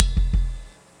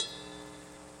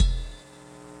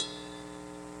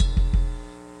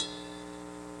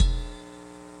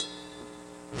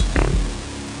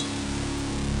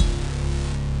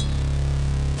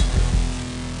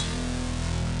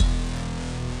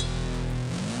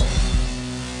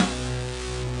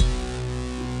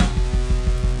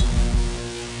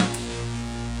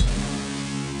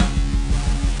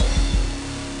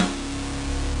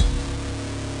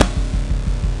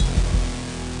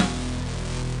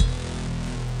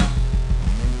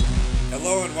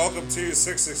Hello and welcome to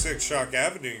 666 Shock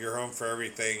Avenue, your home for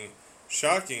everything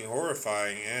shocking,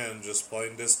 horrifying, and just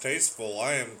plain distasteful.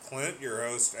 I am Clint, your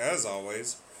host, as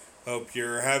always. Hope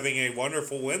you're having a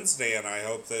wonderful Wednesday, and I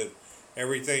hope that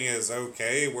everything is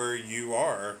okay where you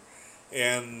are.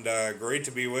 And great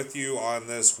to be with you on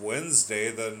this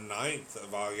Wednesday, the 9th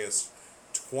of August,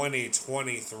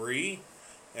 2023.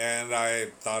 And I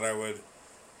thought I would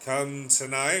come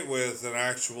tonight with an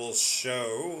actual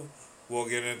show. We'll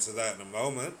get into that in a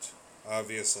moment,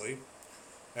 obviously.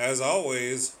 As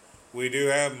always, we do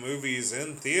have movies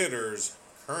in theaters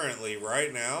currently,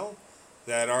 right now,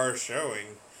 that are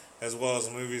showing, as well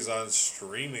as movies on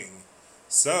streaming.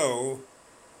 So,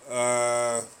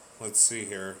 let's see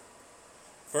here.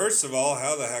 First of all,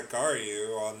 how the heck are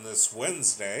you on this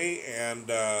Wednesday? And,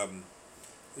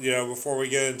 before we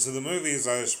get into the movies,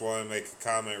 I just want to make a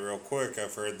comment real quick.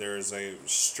 I've heard there's a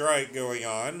strike going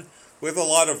on with a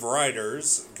lot of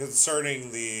writers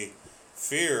concerning the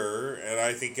fear, and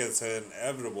I think it's an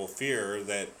inevitable fear,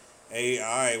 that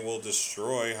AI will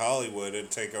destroy Hollywood and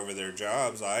take over their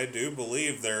jobs. I do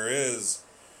believe there is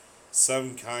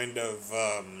some kind of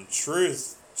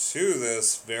truth to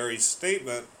this very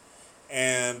statement,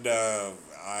 and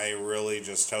I really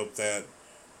just hope that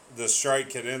the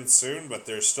strike can end soon, but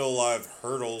there's still a lot of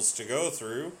hurdles to go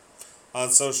through. On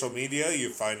social media, you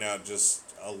find out just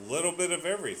a little bit of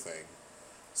everything.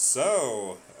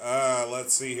 So,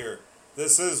 let's see here.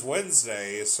 This is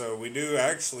Wednesday, so we do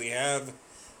actually have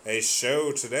a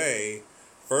show today.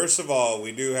 First of all,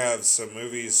 we do have some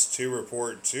movies to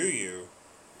report to you,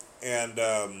 and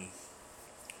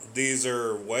these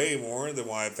are way more than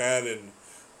what I've had in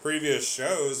previous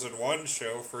shows, and one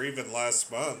show for even last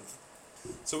month.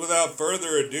 So without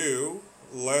further ado,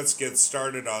 let's get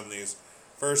started on these.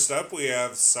 First up, we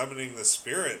have Summoning the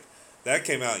Spirit. That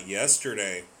came out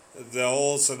yesterday. The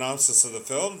whole synopsis of the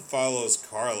film follows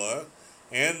Carla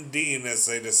and Dean as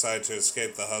they decide to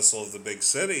escape the hustle of the big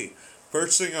city.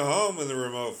 Purchasing a home in the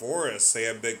remote forest, they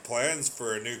have big plans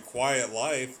for a new quiet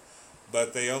life,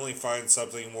 but they only find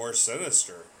something more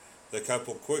sinister. The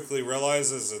couple quickly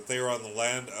realizes that they are on the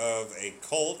land of a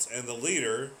cult, and the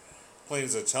leader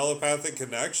claims a telepathic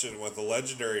connection with a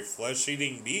legendary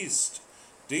flesh-eating beast.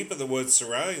 Deep in the woods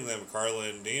surrounding them, Carla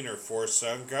and Dean are forced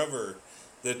to uncover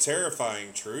the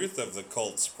terrifying truth of the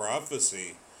cult's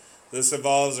prophecy. This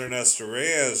involves Ernesto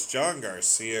Reyes, John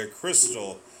Garcia,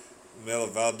 Crystal Mila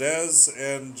Valdez,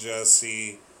 and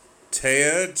Jesse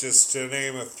Tea, just to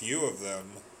name a few of them.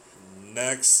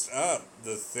 Next up,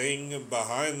 The Thing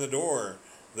Behind the Door.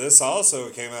 This also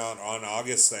came out on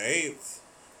August the 8th.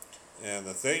 And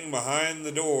The Thing Behind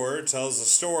the Door tells the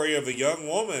story of a young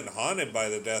woman haunted by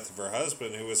the death of her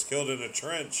husband, who was killed in a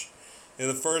trench in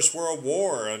the First World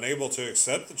War, unable to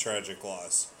accept the tragic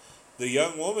loss. The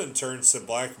young woman turns to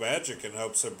black magic in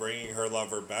hopes of bringing her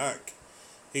lover back.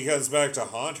 He comes back to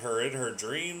haunt her in her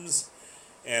dreams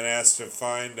and asks to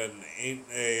find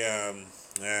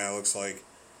looks like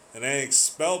an ancient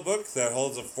spell book that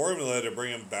holds a formula to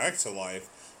bring him back to life,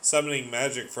 summoning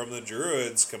magic from the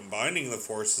druids, combining the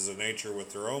forces of nature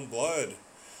with their own blood.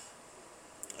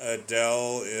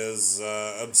 Adele is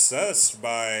obsessed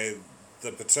by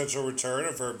the potential return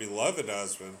of her beloved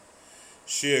husband.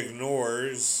 She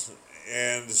ignores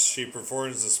and she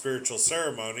performs a spiritual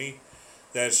ceremony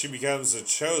that she becomes the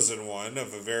chosen one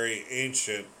of a very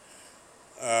ancient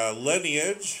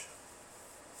lineage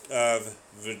of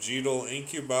vegetal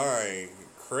incubi,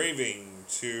 craving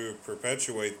to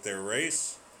perpetuate their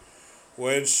race.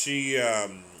 When she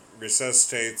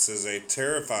resuscitates as a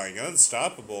terrifying,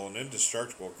 unstoppable, and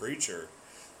indestructible creature.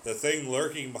 The thing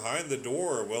lurking behind the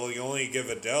door will only give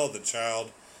Adele the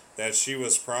child that she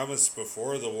was promised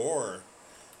before the war.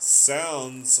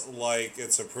 Sounds like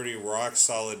it's a pretty rock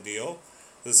solid deal.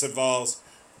 This involves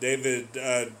David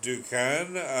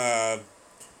Ducan,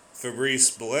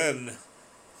 Fabrice Blin,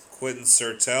 Quentin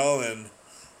Sertel, and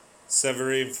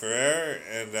Severine Ferrer,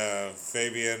 and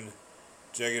Fabian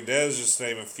Jagadez, just to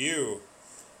name a few.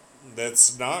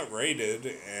 That's not rated,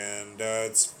 and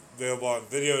it's available on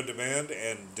video on demand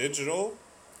and digital,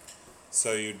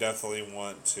 so you definitely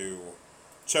want to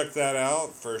check that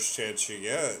out first chance you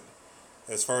get.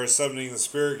 As far as Summoning the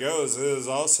Spirit goes, it is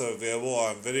also available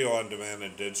on video on demand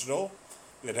and digital.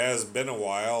 It has been a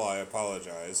while, I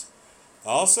apologize.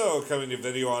 Also coming to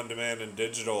video on demand and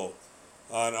digital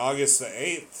on August the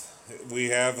 8th, we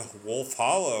have Wolf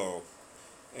Hollow,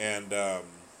 and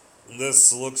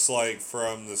this looks like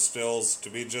from the stills to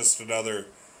be just another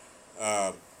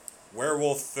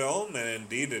werewolf film, and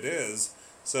indeed it is.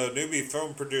 So newbie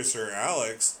film producer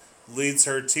Alex leads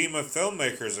her team of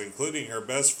filmmakers, including her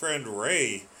best friend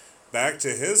Ray, back to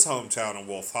his hometown in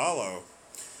Wolf Hollow.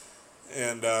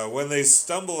 And when they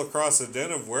stumble across a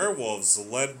den of werewolves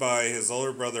led by his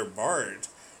older brother Bart,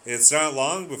 it's not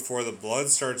long before the blood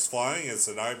starts flying as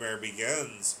the nightmare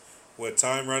begins. With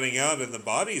time running out and the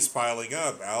bodies piling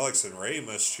up, Alex and Ray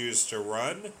must choose to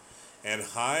run and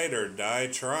hide or die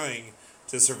trying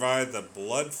to survive the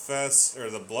bloodfest or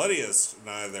the bloodiest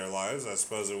night of their lives. I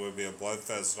suppose it would be a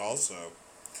bloodfest also.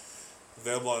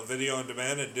 Available on video on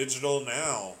demand and digital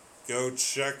now. Go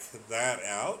check that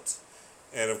out.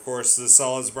 And of course, this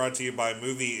all is brought to you by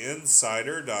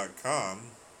MovieInsider.com.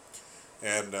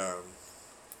 And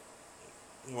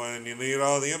when you need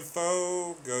all the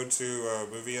info, go to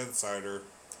Movie Insider.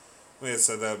 I may have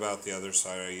said that about the other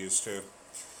site I used to.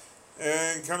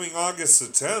 And coming August the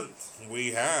 10th,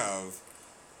 we have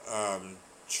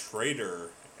Trader.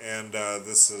 And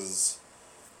this is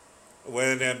when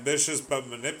an ambitious but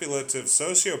manipulative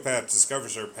sociopath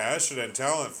discovers her passion and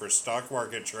talent for stock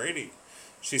market trading.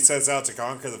 She sets out to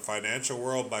conquer the financial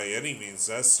world by any means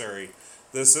necessary.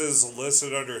 This is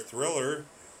listed under thriller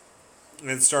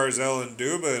and stars Ellen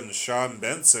Dubin, Sean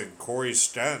Benson, Corey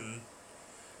Stanton,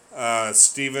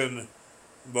 Stephen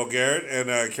Bogert,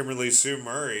 and Kimberly Sue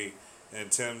Murray,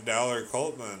 and Tim Dowler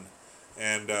Coltman.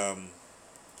 And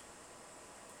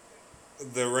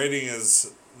the rating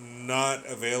is not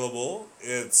available.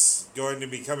 It's going to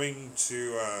be coming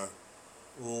to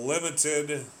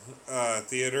limited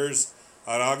theaters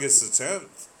on August the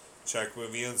 10th. Check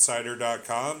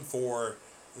MovieInsider.com for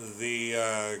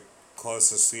the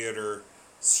closest theater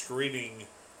screening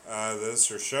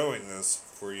this or showing this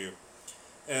for you.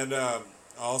 And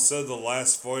also, The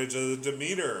Last Voyage of the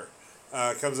Demeter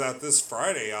comes out this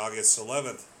Friday, August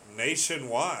 11th,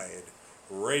 nationwide.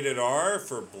 Rated R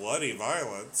for bloody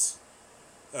violence.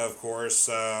 Of course,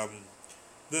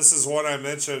 this is one I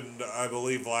mentioned, I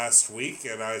believe, last week,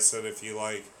 and I said if you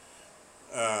like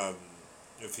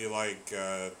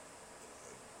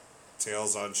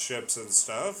tales on ships and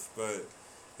stuff, but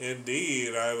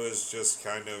indeed, I was just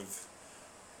kind of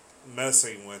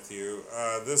messing with you.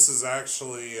 This is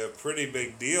actually a pretty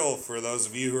big deal for those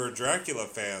of you who are Dracula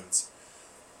fans.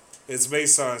 It's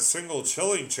based on a single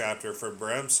chilling chapter from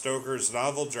Bram Stoker's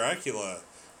novel Dracula.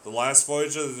 The Last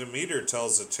Voyage of the Demeter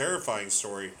tells a terrifying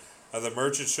story of the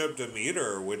merchant ship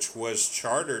Demeter, which was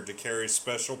chartered to carry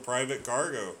special private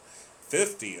cargo,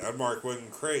 50 unmarked wooden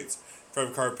crates.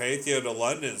 From Carpathia to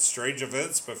London, strange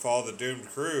events befall the doomed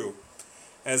crew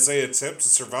as they attempt to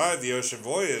survive the ocean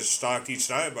voyage, stalked each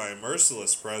night by a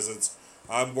merciless presence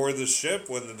on board the ship.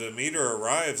 When the Demeter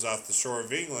arrives off the shore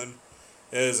of England,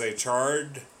 it is a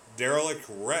charred, derelict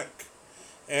wreck,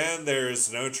 and there is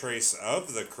no trace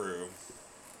of the crew.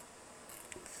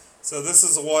 So this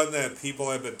is one that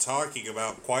people have been talking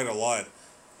about quite a lot,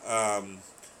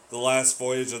 The Last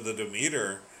Voyage of the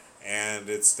Demeter, and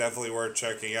it's definitely worth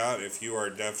checking out if you are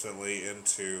definitely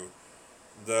into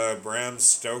the Bram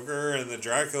Stoker and the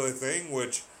Dracula thing,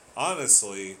 which,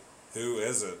 honestly, who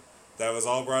isn't? That was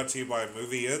all brought to you by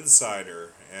Movie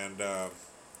Insider, and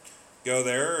go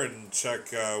there and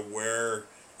check where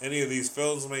any of these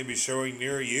films may be showing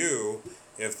near you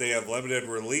if they have limited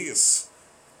release.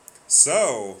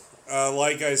 So,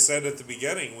 like I said at the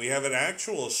beginning, we have an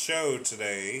actual show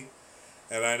today,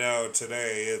 and I know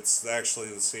today it's actually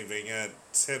this evening at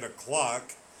 10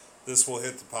 o'clock. This will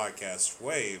hit the podcast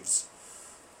waves.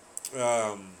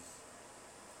 Of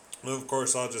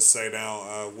course, I'll just say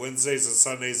now, Wednesdays and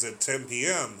Sundays at 10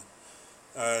 p.m.,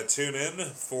 tune in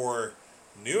for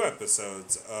new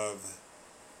episodes of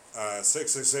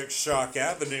 666 Shock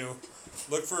Avenue.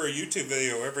 Look for a YouTube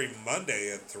video every Monday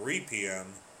at 3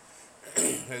 p.m.,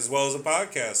 as well as a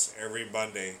podcast every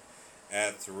Monday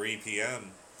at 3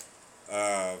 p.m.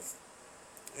 So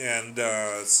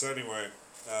anyway,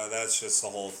 that's just the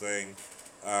whole thing,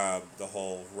 the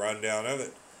whole rundown of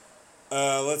it.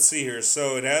 Let's see here.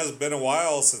 So it has been a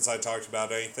while since I talked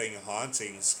about anything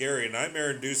haunting, scary,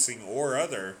 nightmare-inducing, or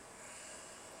other.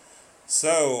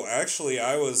 So actually,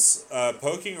 I was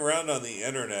poking around on the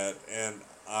internet, and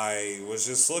I was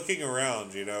just looking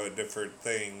around, at different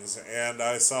things, and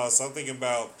I saw something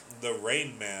about the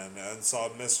Rainman,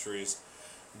 Unsolved Mysteries.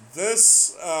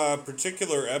 This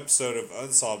particular episode of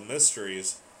Unsolved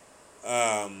Mysteries,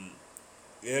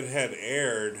 it had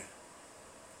aired,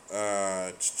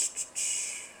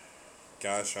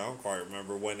 gosh, I don't quite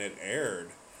remember when it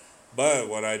aired, but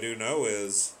what I do know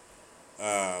is,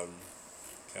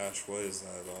 what is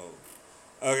that?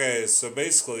 Okay, so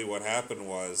basically what happened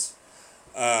was,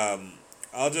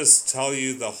 I'll just tell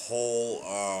you the whole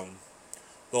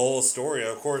story.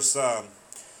 Of course,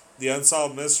 the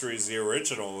Unsolved Mysteries, the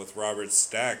original with Robert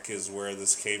Stack, is where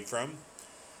this came from.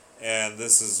 And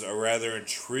this is a rather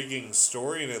intriguing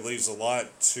story, and it leaves a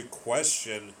lot to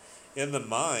question in the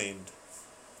mind.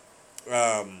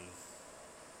 Um,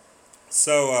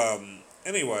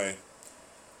 anyway,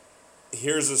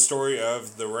 here's a story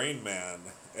of the Rain Man.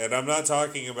 And I'm not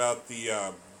talking about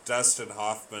the Dustin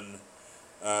Hoffman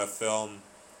film.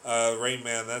 Rain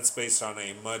Man, that's based on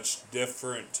a much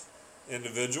different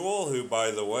individual who, by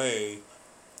the way,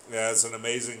 has an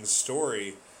amazing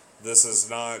story. This is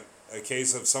not a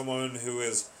case of someone who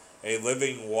is a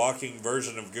living, walking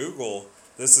version of Google.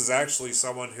 This is actually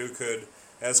someone who could,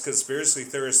 as conspiracy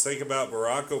theorists think about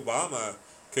Barack Obama,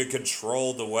 could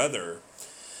control the weather.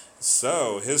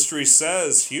 So, history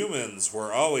says humans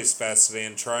were always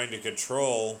fascinated in trying to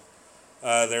control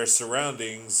their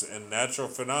surroundings and natural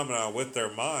phenomena with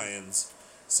their minds.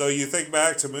 So, you think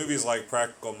back to movies like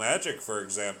Practical Magic, for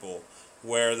example,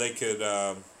 where they could,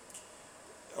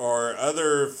 or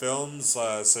other films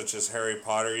such as Harry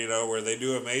Potter, where they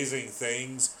do amazing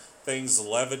things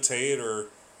levitate or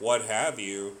what have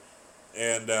you,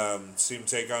 and seem to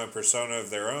take on a persona of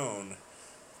their own.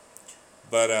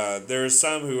 But there are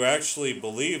some who actually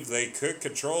believe they could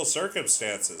control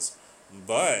circumstances.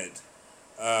 But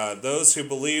those who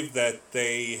believe that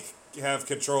they have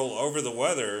control over the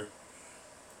weather,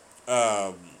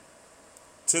 um,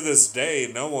 to this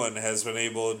day, no one has been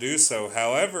able to do so.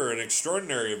 However, an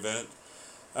extraordinary event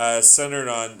centered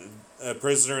on a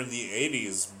prisoner in the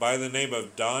 80s by the name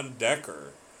of Don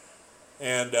Decker.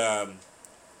 And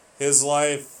his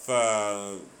life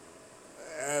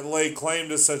laid claim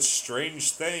to such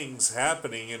strange things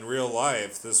happening in real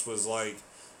life. This was like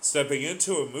stepping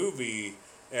into a movie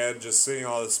and just seeing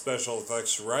all the special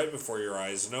effects right before your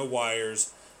eyes. No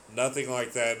wires, nothing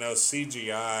like that. No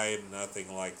CGI,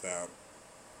 nothing like that.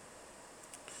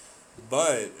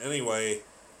 But anyway,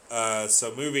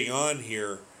 so moving on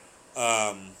here,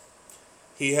 um,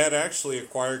 he had actually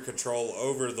acquired control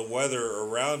over the weather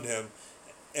around him,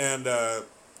 and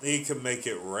he could make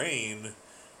it rain.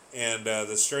 And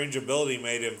the strange ability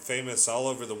made him famous all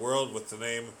over the world with the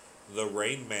name the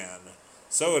Rainman.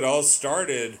 So it all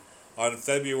started on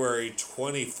February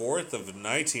 24th of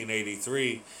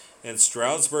 1983 in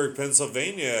Stroudsburg,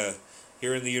 Pennsylvania,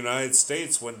 here in the United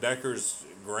States, when Decker's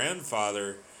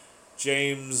grandfather,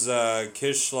 James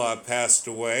Kishlaw, passed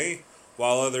away.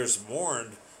 While others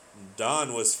mourned,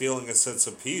 Don was feeling a sense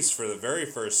of peace for the very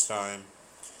first time.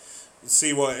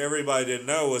 See, what everybody didn't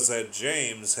know was that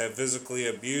James had physically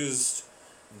abused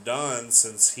Don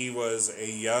since he was a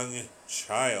young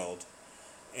child.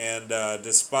 And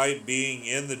despite being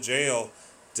in the jail,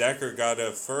 Decker got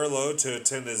a furlough to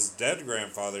attend his dead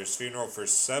grandfather's funeral for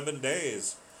 7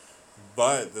 days.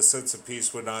 But the sense of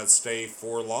peace would not stay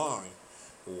for long.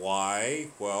 Why?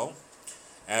 Well,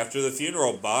 after the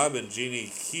funeral, Bob and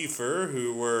Jeannie Kiefer,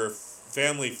 who were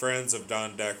family friends of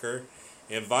Don Decker,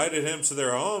 invited him to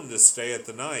their home to stay at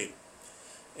the night.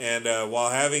 And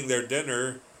while having their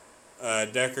dinner,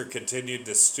 Decker continued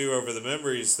to stew over the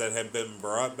memories that had been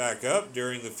brought back up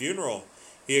during the funeral.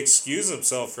 He excused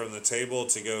himself from the table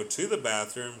to go to the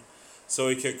bathroom so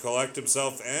he could collect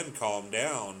himself and calm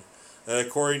down.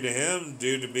 According to him,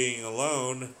 due to being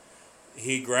alone,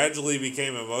 he gradually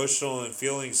became emotional and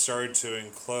feelings started to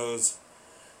enclose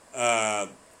uh,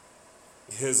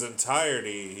 his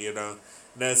entirety. And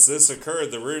as this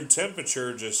occurred, the room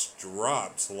temperature just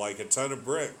dropped like a ton of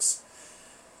bricks.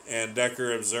 And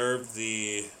Decker observed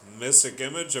the mystic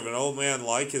image of an old man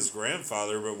like his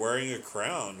grandfather but wearing a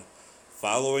crown.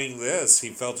 Following this, he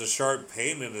felt a sharp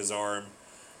pain in his arm.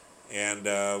 And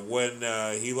when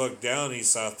he looked down, he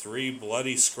saw 3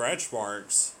 bloody scratch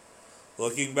marks.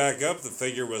 Looking back up, the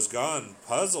figure was gone.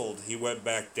 Puzzled, he went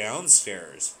back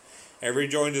downstairs and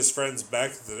rejoined his friends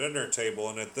back at the dinner table.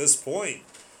 And at this point,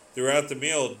 throughout the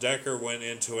meal, Decker went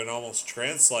into an almost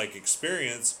trance-like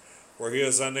experience where he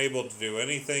was unable to do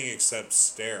anything except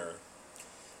stare.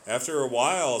 After a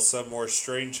while, some more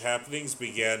strange happenings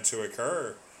began to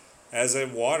occur, as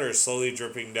in water slowly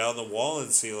dripping down the wall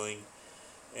and ceiling,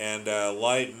 and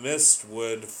light mist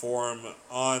would form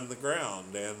on the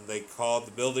ground. And they called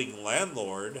the building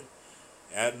landlord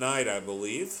at night, I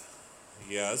believe.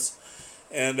 Yes.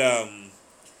 And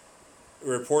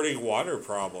reporting water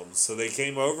problems. So they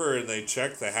came over and they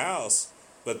checked the house,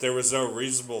 but there was no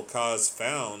reasonable cause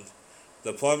found.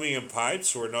 The plumbing and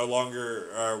pipes were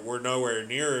were nowhere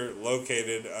near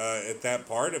located at that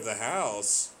part of the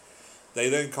house. They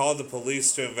then called the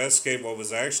police to investigate what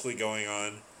was actually going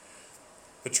on.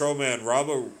 Patrolman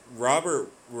Richard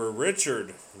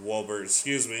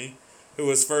Wolbert, who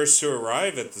was first to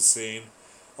arrive at the scene,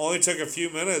 only took a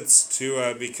few minutes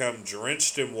to become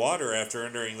drenched in water after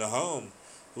entering the home.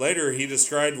 Later, he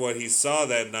described what he saw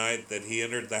that night that he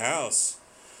entered the house.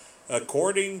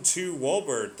 According to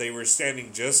Wolbert, they were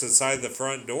standing just inside the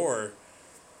front door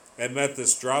and met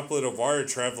this droplet of water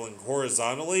traveling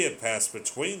horizontally. It passed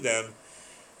between them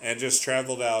and just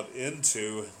traveled out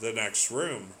into the next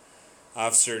room.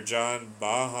 Officer John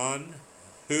Bahan,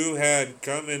 who had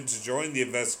come in to join the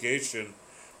investigation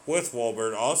with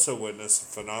Wolbert, also witnessed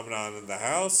the phenomenon in the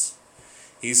house.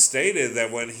 He stated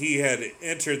that when he had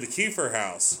entered the Kiefer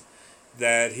house,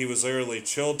 that he was literally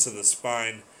chilled to the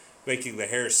spine, making the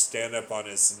hair stand up on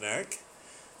his neck.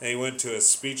 And he went to a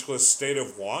speechless state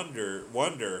of wonder.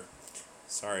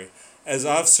 As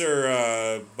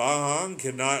Officer Bahan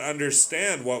could not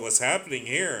understand what was happening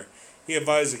here, he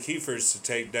advised the Kiefers to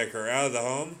take Decker out of the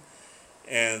home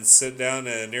and sit down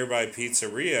at a nearby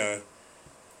pizzeria.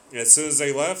 As soon as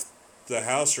they left, the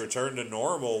house returned to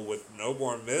normal with no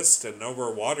more mist and no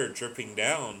more water dripping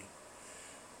down.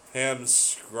 Pam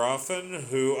Scroffen,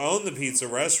 who owned the pizza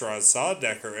restaurant, saw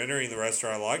Decker entering the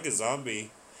restaurant like a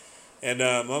zombie. And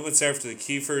moments after the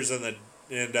Kiefers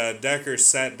and Decker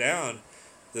sat down,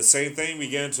 the same thing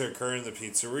began to occur in the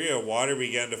pizzeria. Water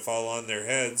began to fall on their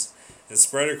heads and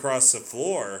spread across the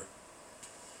floor.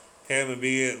 Pam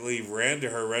immediately ran to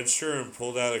her register and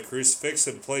pulled out a crucifix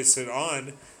and placed it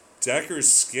on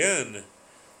Decker's skin.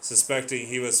 Suspecting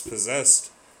he was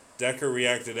possessed, Decker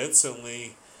reacted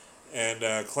instantly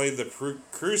and claimed the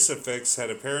crucifix had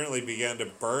apparently begun to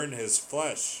burn his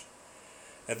flesh.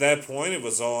 At that point, it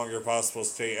was no longer possible to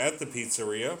stay at the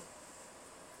pizzeria.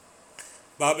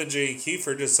 Bob and Jane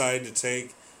Kiefer decided to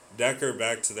take Decker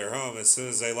back to their home. As soon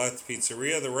as they left the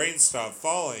pizzeria, the rain stopped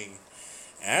falling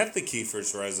at the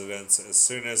Kiefers' residence. As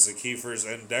soon as the Kiefers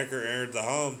and Decker entered the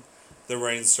home, the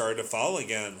rain started to fall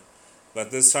again.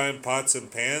 But this time, pots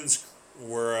and pans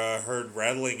were heard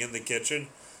rattling in the kitchen.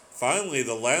 Finally,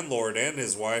 the landlord and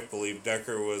his wife believed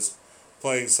Decker was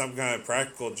playing some kind of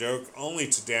practical joke only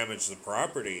to damage the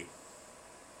property.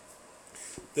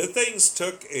 Then things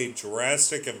took a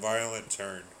drastic and violent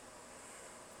turn.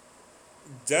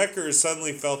 Decker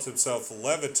suddenly felt himself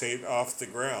levitate off the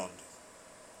ground.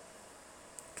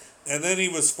 And then he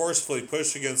was forcefully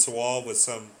pushed against the wall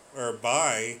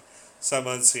by some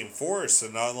unseen force,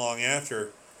 and not long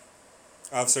after,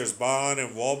 Officers Bond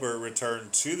and Wolbert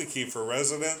returned to the Kiefer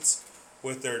residence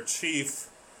with their chief,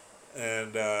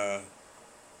 and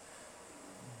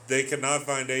they could not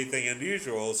find anything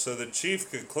unusual, so the chief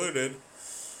concluded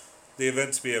the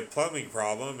event to be a plumbing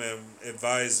problem and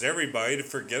advised everybody to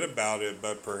forget about it.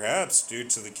 But perhaps due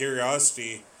to the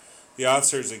curiosity, the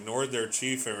officers ignored their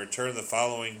chief and returned the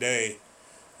following day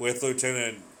with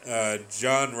Lieutenant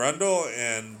John Rundle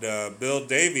and Bill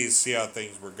Davies to see how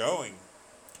things were going.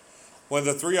 When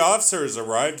the three officers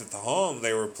arrived at the home,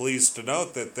 they were pleased to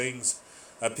note that things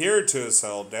appeared to have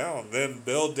settled down. Then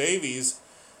Bill Davies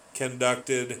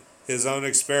conducted his own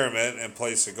experiment and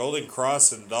placed a golden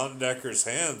cross in Don Decker's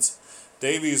hands.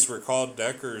 Davies recalled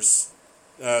Decker's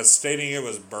stating it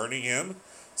was burning him,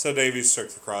 so Davies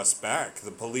took the cross back.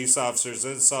 The police officers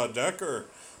then saw Decker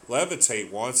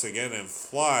levitate once again and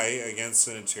fly against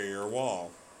an interior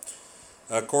wall.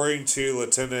 According to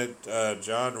Lieutenant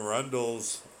John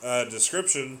Rundle's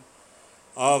description,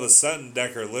 all of a sudden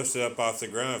Decker lifted up off the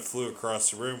ground and flew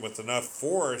across the room with enough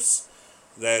force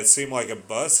that it seemed like a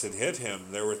bus had hit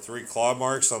him. There were 3 claw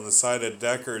marks on the side of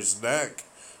Decker's neck,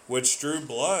 which drew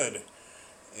blood,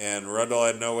 and Rundle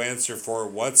had no answer for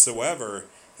it whatsoever.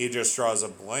 He just draws a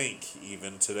blank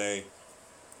even today.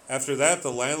 After that,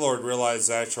 the landlord realized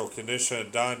the actual condition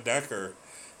of Don Decker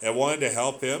and wanted to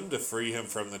help him to free him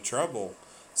from the trouble.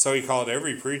 So he called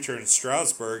every preacher in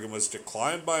Stroudsburg and was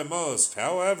declined by most.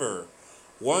 However,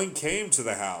 one came to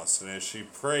the house, and as she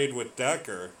prayed with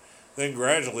Decker, then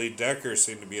gradually Decker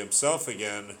seemed to be himself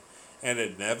again, and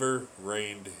it never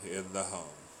rained in the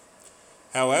home.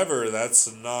 However,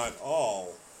 that's not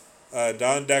all.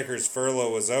 Don Decker's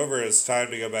furlough was over. It was time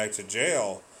to go back to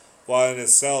jail. While in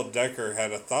his cell, Decker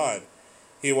had a thought.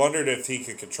 He wondered if he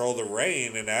could control the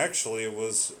rain, and actually it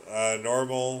was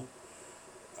normal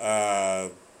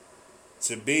to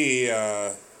be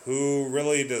who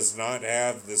really does not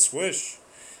have this wish.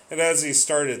 And as he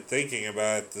started thinking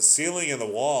about it, the ceiling and the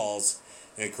walls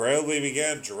incredibly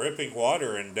began dripping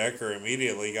water, and Decker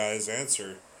immediately got his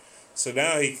answer. So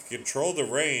now he could control the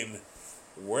rain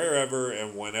wherever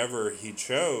and whenever he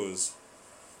chose.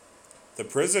 The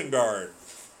prison guard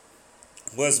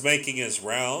was making his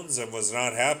rounds and was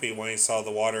not happy when he saw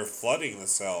the water flooding the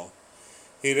cell.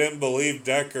 He didn't believe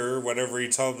Decker whenever he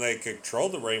told him they could control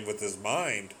the rain with his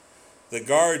mind. The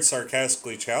guard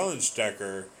sarcastically challenged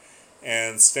Decker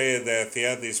and stated that if he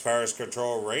had these powers to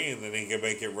control rain, then he could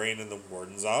make it rain in the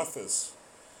warden's office.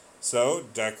 So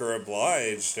Decker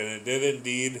obliged, and it did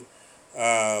indeed.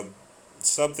 Uh,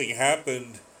 Something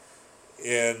happened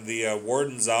in the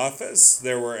warden's office.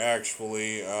 There was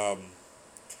actually a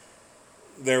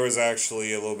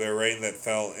little bit of rain that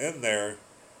fell in there,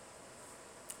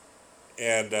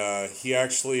 and he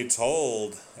actually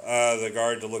told the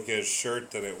guard to look at his shirt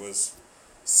that it was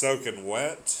soaking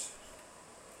wet.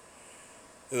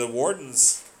 The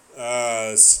wardens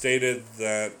stated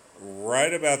that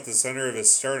right about the center of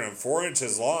his sternum, 4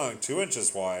 inches long, 2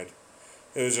 inches wide,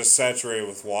 it was just saturated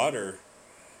with water.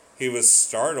 He was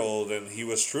startled and he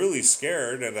was truly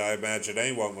scared, and I imagine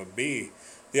anyone would be.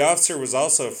 The officer was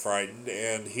also frightened,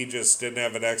 and he just didn't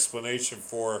have an explanation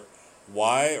for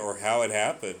why or how it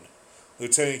happened.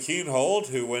 Lieutenant Keenhold,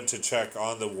 who went to check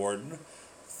on the warden,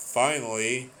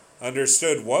 finally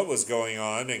understood what was going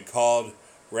on and called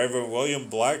Reverend William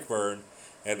Blackburn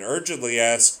and urgently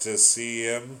asked to see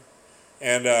him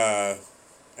and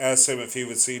asked him if he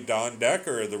would see Don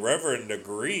Decker. The Reverend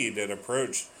agreed and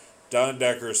approached Don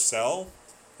Decker's cell.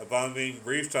 Upon being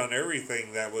briefed on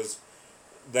everything that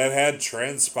had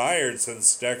transpired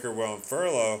since Decker went on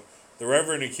furlough, the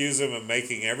Reverend accused him of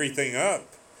making everything up.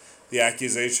 The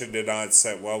accusation did not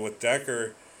sit well with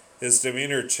Decker. His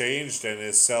demeanor changed and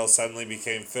his cell suddenly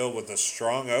became filled with a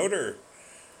strong odor.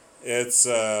 It's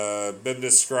been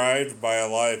described by a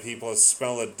lot of people as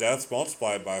smell of death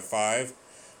multiplied by 5.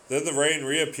 Then the rain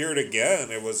reappeared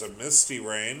again. It was a misty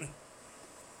rain,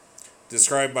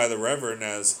 described by the Reverend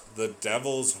as the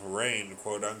devil's rain,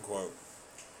 quote unquote.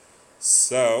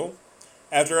 So,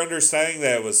 after understanding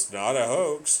that it was not a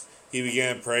hoax, he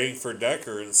began praying for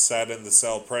Decker and sat in the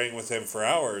cell praying with him for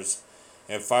hours.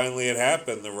 And finally it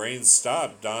happened. The rain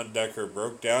stopped. Don Decker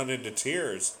broke down into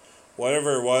tears.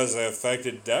 Whatever it was that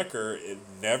affected Decker, it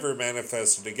never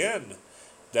manifested again.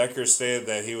 Decker stated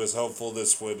that he was hopeful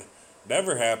this would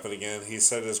never happen again. He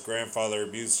said his grandfather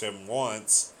abused him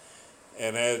once,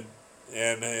 and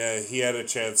he had a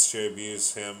chance to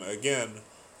abuse him again.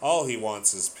 All he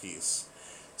wants is peace.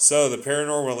 So the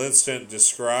paranormal incident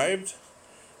described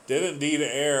did indeed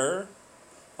air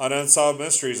on Unsolved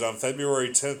Mysteries on February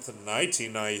 10th,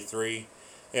 1993,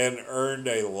 and earned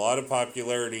a lot of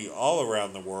popularity all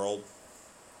around the world.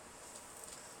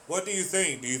 What do you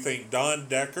think? Do you think Don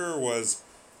Decker was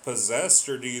possessed,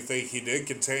 or do you think he did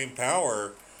contain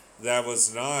power that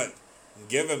was not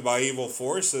given by evil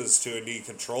forces to indeed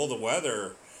control the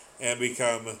weather and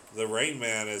become the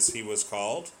Rainman, as he was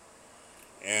called?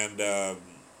 And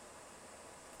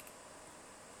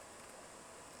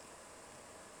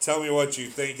tell me what you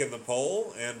think in the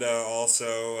poll, and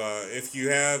also if you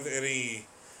have any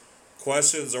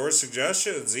questions or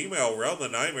suggestions, email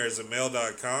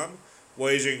realmofnightmares@mail.com.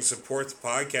 Ways you can support the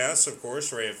podcast, of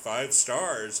course, rate it 5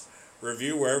 stars,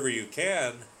 review wherever you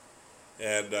can,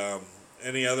 and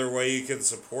any other way you can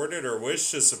support it or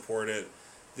wish to support it,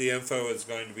 the info is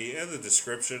going to be in the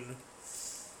description.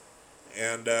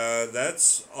 And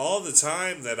that's all the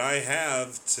time that I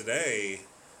have today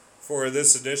for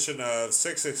this edition of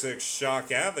 666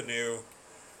 Shock Avenue.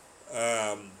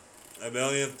 A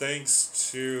million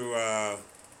thanks to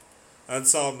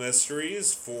Unsolved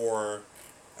Mysteries for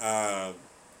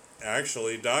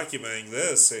actually documenting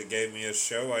this. It gave me a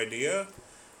show idea,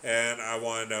 and I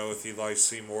want to know if you'd like to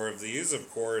see more of these. Of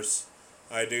course,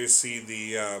 I do see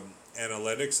the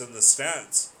analytics and the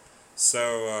stats,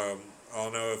 so I'll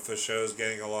know if the show's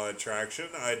getting a lot of traction.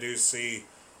 I do see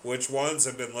which ones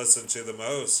have been listened to the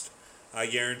most. I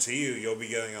guarantee you'll be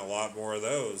getting a lot more of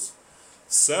those.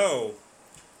 So,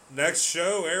 next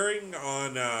show airing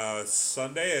on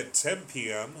Sunday at 10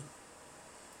 p.m.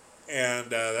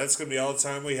 And that's going to be all the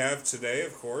time we have today,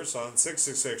 of course, on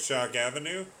 666 Shock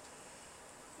Avenue.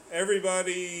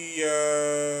 Everybody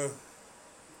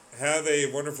have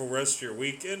a wonderful rest of your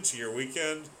week into your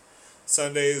weekend.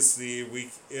 Sunday's the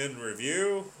weekend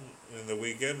review,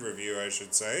 I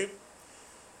should say.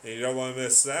 And you don't want to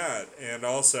miss that. And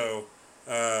also,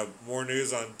 more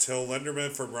news on Till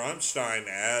Linderman for Bronstein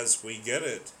as we get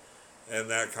it, and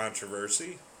that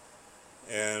controversy.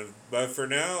 But for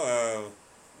now,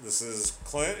 this is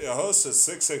Clint, a host of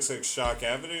 666 Shock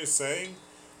Avenue, saying,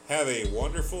 have a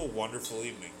wonderful, wonderful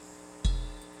evening.